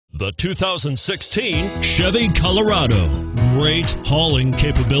The 2016 Chevy Colorado. Great hauling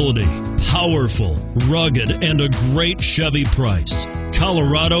capability, powerful, rugged, and a great Chevy price.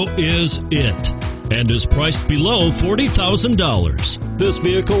 Colorado is it, and is priced below $40,000. This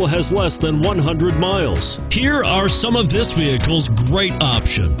vehicle has less than 100 miles. Here are some of this vehicle's great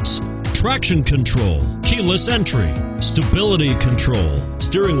options: traction control, keyless entry, stability control,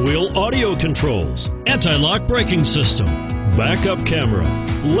 steering wheel audio controls, anti-lock braking system, backup camera,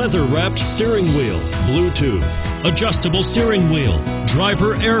 leather-wrapped steering wheel, Bluetooth, adjustable steering wheel,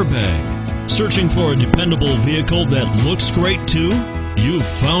 driver airbag. Searching for a dependable vehicle that looks great too? You've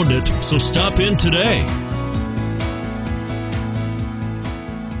found it, so stop in today.